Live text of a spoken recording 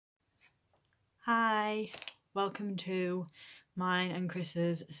Hi, welcome to mine and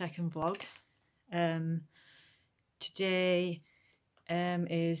Chris's second vlog. Today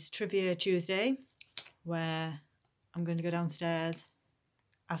is Trivia Tuesday, where I'm going to go downstairs,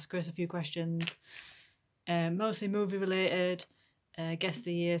 ask Chris a few questions, mostly movie related, guess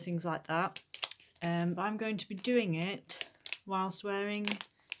the year, things like that. But I'm going to be doing it whilst wearing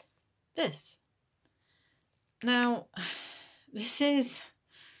this. Now, this is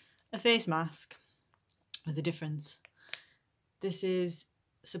a face mask with a difference. This is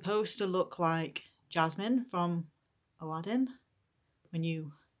supposed to look like Jasmine from Aladdin when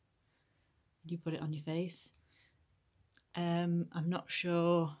you put it on your face. I'm not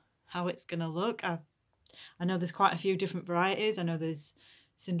sure how it's gonna look. I know there's quite a few different varieties. I know there's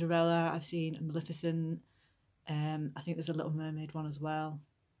Cinderella, I've seen Maleficent, I think there's a Little Mermaid one as well.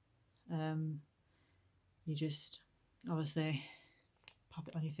 You just obviously pop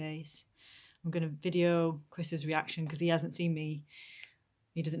it on your face. I'm going to video Chris's reaction because he hasn't seen me.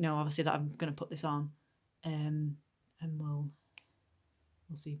 He doesn't know obviously that I'm going to put this on, and we'll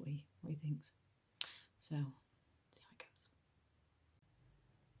see what he thinks. So see how it goes.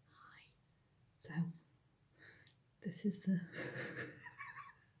 Hi. So this is the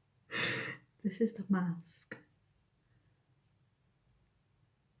this is the mask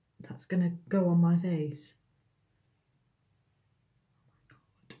that's going to go on my face.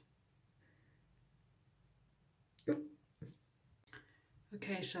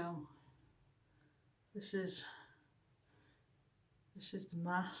 Okay, so this is the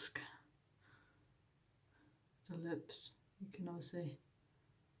mask. The lips, you can obviously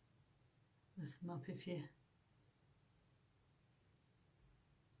lift them up if you.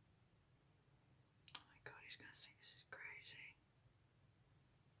 Oh my god, he's gonna think this is crazy.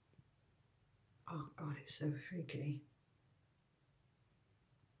 Oh god, it's so freaky.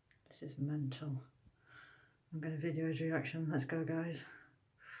 This is mental. I'm gonna video his reaction. Let's go, guys.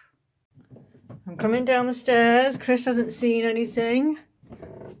 I'm coming down the stairs. Chris hasn't seen anything.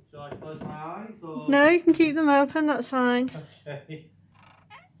 Shall I close my eyes? Or? No, you can keep them open, that's fine. Okay.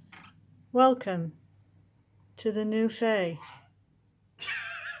 Welcome to the new Fae.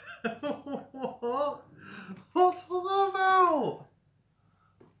 What? What's all that about?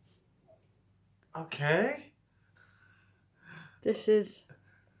 Okay. This is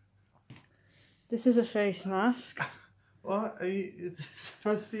a face mask. What? Is this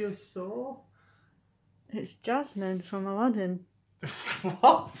supposed to be a saw? It's Jasmine from Aladdin.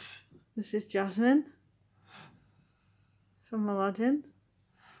 What? This is Jasmine from Aladdin.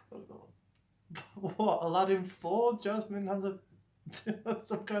 What? Aladdin 4? Jasmine has a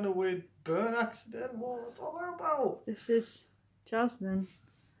some kind of weird burn accident? What's all that about? This is Jasmine,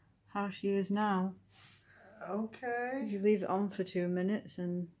 how she is now. Okay. You leave it on for 2 minutes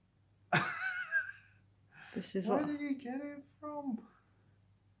and this is Where what. did you get it from?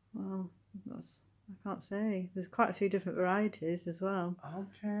 Well, I can't say. There's quite a few different varieties as well.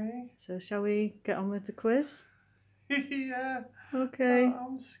 Okay. So shall we get on with the quiz? Yeah. Okay.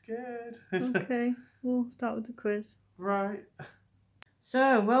 I'm scared. Okay, we'll start with the quiz. Right.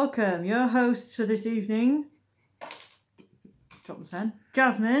 So, welcome, your hosts for this evening. Drop the pen.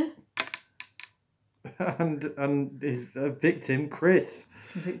 Jasmine. and his victim, Chris.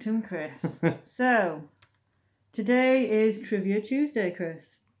 Victim Chris. So, today is Trivia Tuesday, Chris.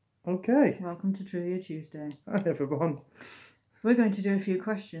 Okay. Welcome to Trivia Tuesday. Hi everyone. We're going to do a few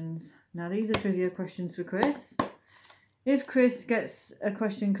questions. Now, these are trivia questions for Chris. If Chris gets a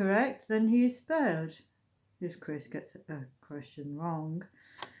question correct, then he is spared. If Chris gets a question wrong,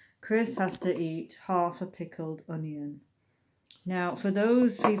 Chris has to eat half a pickled onion. Now, for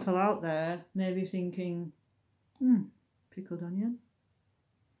those people out there maybe thinking, pickled onion?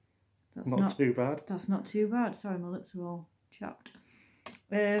 That's Not too bad. That's not too bad. Sorry, my lips are all chapped.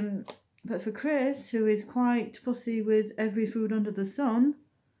 But for Chris, who is quite fussy with every food under the sun,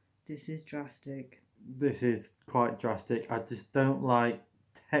 this is drastic. This is quite drastic. I just don't like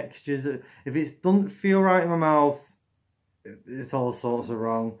textures. If it doesn't feel right in my mouth, it's all sorts of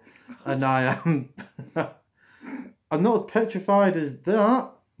wrong. And I am... I'm not as petrified as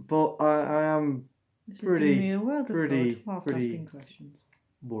that, but I am pretty asking questions.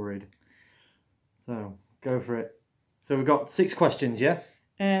 Worried. So, go for it. So we've got 6 questions, yeah?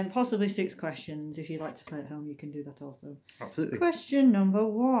 Possibly 6 questions. If you'd like to play at home, you can do that also. Absolutely. Question number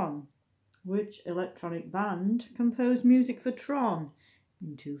 1. Which electronic band composed music for Tron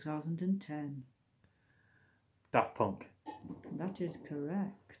in 2010? Daft Punk. That is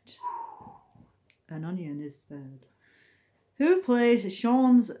correct. An onion is third. Who plays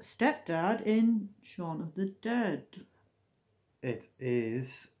Shaun's stepdad in Shaun of the Dead? It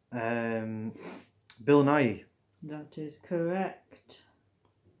is Bill Nye. That is correct.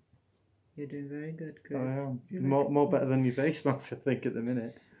 You're doing very good, Chris. I am. More better than your face mask, I think, at the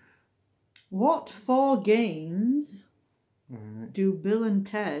minute. What 4 games Right. do Bill and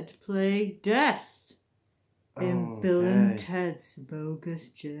Ted play death in Bill and Ted's Bogus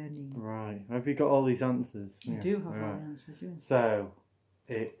Journey? Right. Have you got all these answers? You do have all the answers, yeah. So,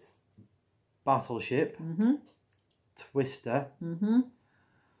 it's Battleship, Mm-hmm. Twister, Mm-hmm.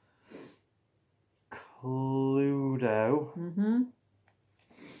 Cluedo, Mm-hmm.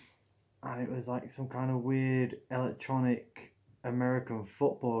 and it was like some kind of weird electronic American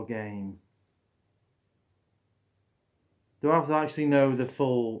football game. Do I have to actually know the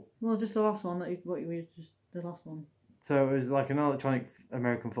full? Well, just the last one. Just the last one. So it was like an electronic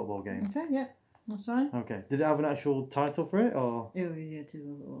American football game. Okay, yeah, that's fine. Okay. Did it have an actual title for it, or? Oh, yeah,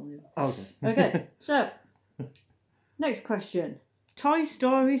 too. Okay. Okay, so next question. Toy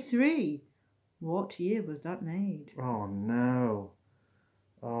Story 3. What year was that made? Oh no.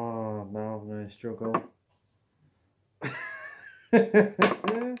 Oh no, I'm going to struggle.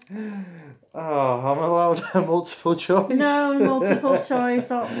 Oh, I'm allowed a multiple choice. No multiple choice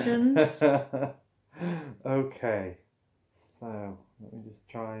options. Okay. So, let me just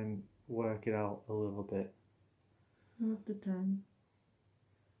try and work it out a little bit. Not the time.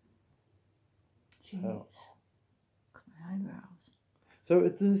 Jeez. So, My eyebrows. so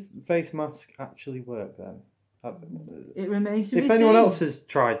does this face mask actually work then? It remains to be If seen. anyone else has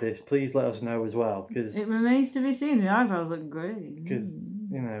tried this, please let us know as well, because It remains to be seen. The eyebrows look great. because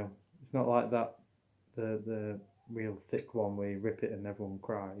you know it's not like that the real thick one where you rip it and everyone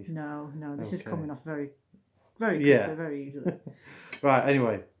cries. No, this is Okay. coming off very quickly, Yeah. very easily. Right.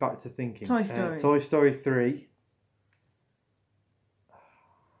 Anyway, back to thinking. Toy Story. Toy Story 3.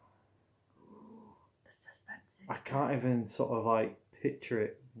 The suspense is I can't even sort of like picture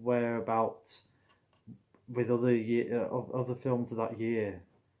it whereabouts with other films of that year.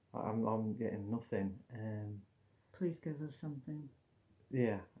 I'm getting nothing. Please give us something.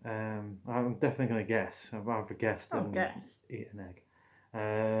 Yeah. I'm definitely gonna guess. I'd rather guess than guess. eat an egg.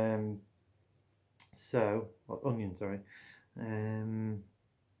 Onion. Sorry.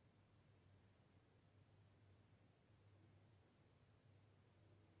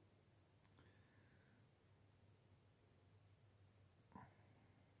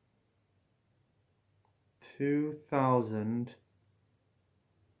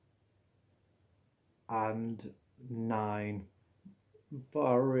 2009, but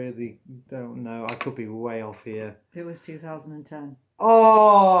I really don't know. I could be way off here. It was 2010.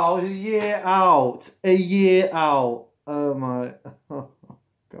 Oh, a year out. A year out. Oh my. Oh,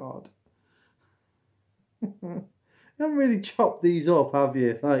 God. You haven't really chopped these up, have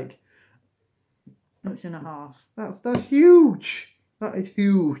you? Like, It's in a half. that's huge. That is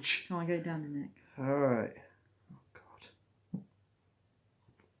huge. Can I get it down the neck? All right. Oh,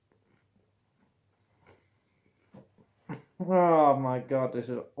 God. Oh, my God. This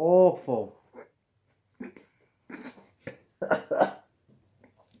is awful.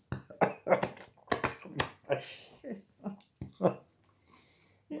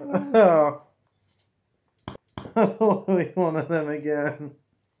 Oh. I don't want to eat one of them again.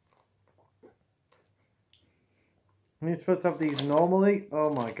 Are you supposed to have these normally?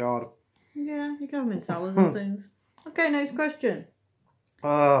 Oh my God. Yeah, you can have them in salads and things. Okay, next question.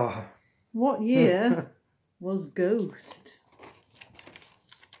 Ah. What year was Ghost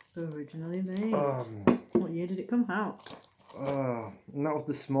originally made? What year did it come out? And that was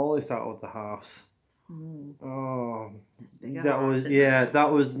the smallest out of the house. Oh, Big that house, was isn't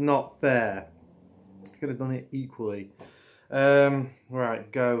that was not fair. Could have done it equally.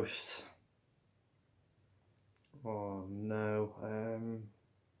 Right, Ghost. Oh no.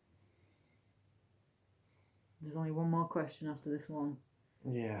 There's only one more question after this one,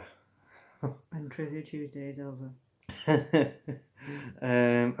 Yeah. and Trivia Tuesday is over.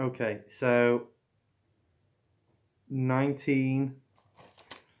 Okay, so 1990.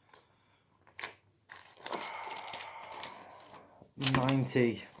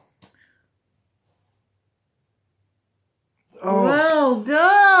 Oh, Well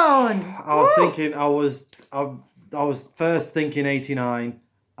done! I was thinking I was first thinking 89,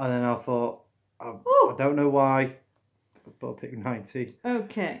 and then I thought I don't know why, but I'll pick 90.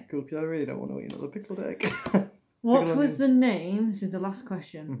 Okay. Cool, because I really don't want to eat another pickled egg. What Pickled was onion. the name? This is the last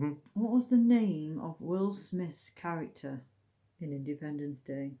question. Mhm. What was the name of Will Smith's character in Independence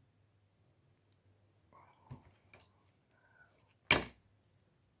Day?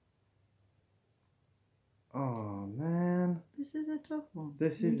 Oh man, This is a tough one.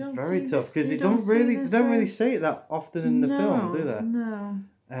 this You is don't very see tough this- because you they don't see really this say very- it that often in the film, do they? No.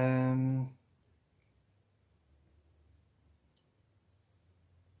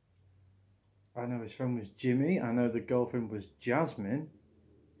 I know his friend was Jimmy. I know the girlfriend was Jasmine.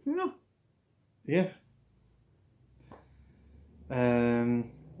 No. Yeah.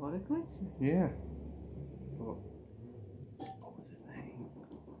 What a coincidence. Yeah. But what was his name?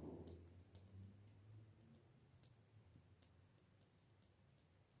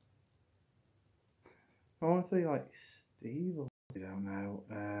 I want to say like Steve or I don't know.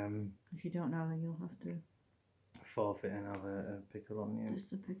 If you don't know, then you'll have to. Forfeit and have a pickled onion.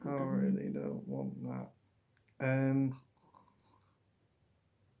 Just a I pickled onion. really don't want that.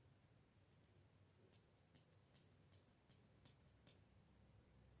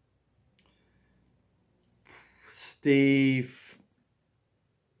 Steve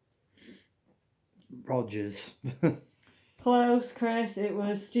Rogers. Close, Chris. It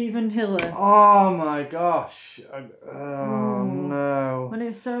was Stephen Hiller. Oh my gosh. Oh Oh. no. When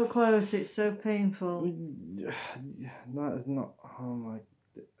it's so close, it's so painful. That is not. Oh my.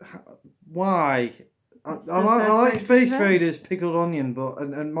 Why? I It's the like first Space thing Raiders pickled onion, but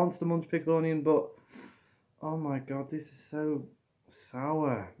and Monster Munch pickled onion, but oh my god, this is so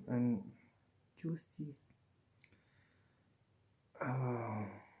sour and Juicy. oh.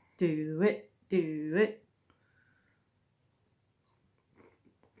 Do it. Do it.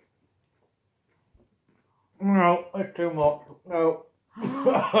 No, that's too much. No.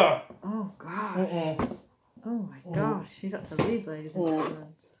 Oh gosh. Uh-uh. Oh my gosh. She's had to leave, ladies and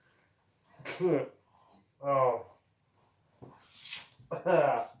gentlemen. Oh.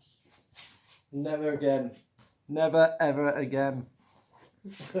 Never again. Never ever again.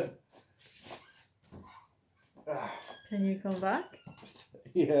 Can you come back?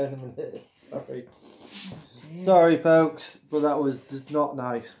 Yeah, in a minute. Sorry. Oh, dear. Sorry, folks, but that was just not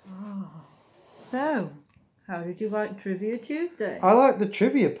nice. Oh. So, how did you like Trivia Tuesday? I like the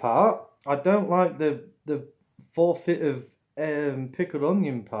trivia part. I don't like the forfeit of pickled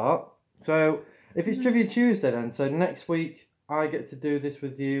onion part. So, if it's Trivia Tuesday then, so next week I get to do this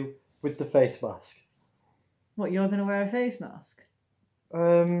with you with the face mask. What, you're going to wear a face mask?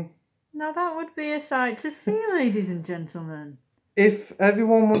 Um, Now that would be a sight to see, ladies and gentlemen. if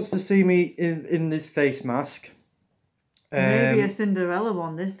everyone wants to see me in this face mask, Maybe a Cinderella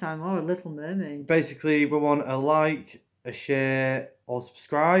one this time, or a Little Mermaid. basically we want a like, a share, or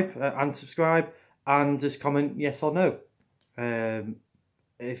subscribe, and just comment yes or no.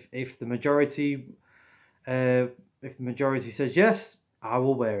 If the majority says yes, I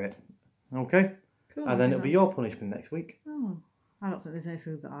will wear it. Okay, Cool, and then it'll be your punishment next week. Oh, I don't think there's any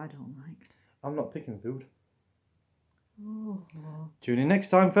food that I don't like. I'm not picking food. Oh. Tune in next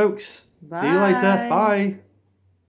time, folks. See you later. Bye. Bye.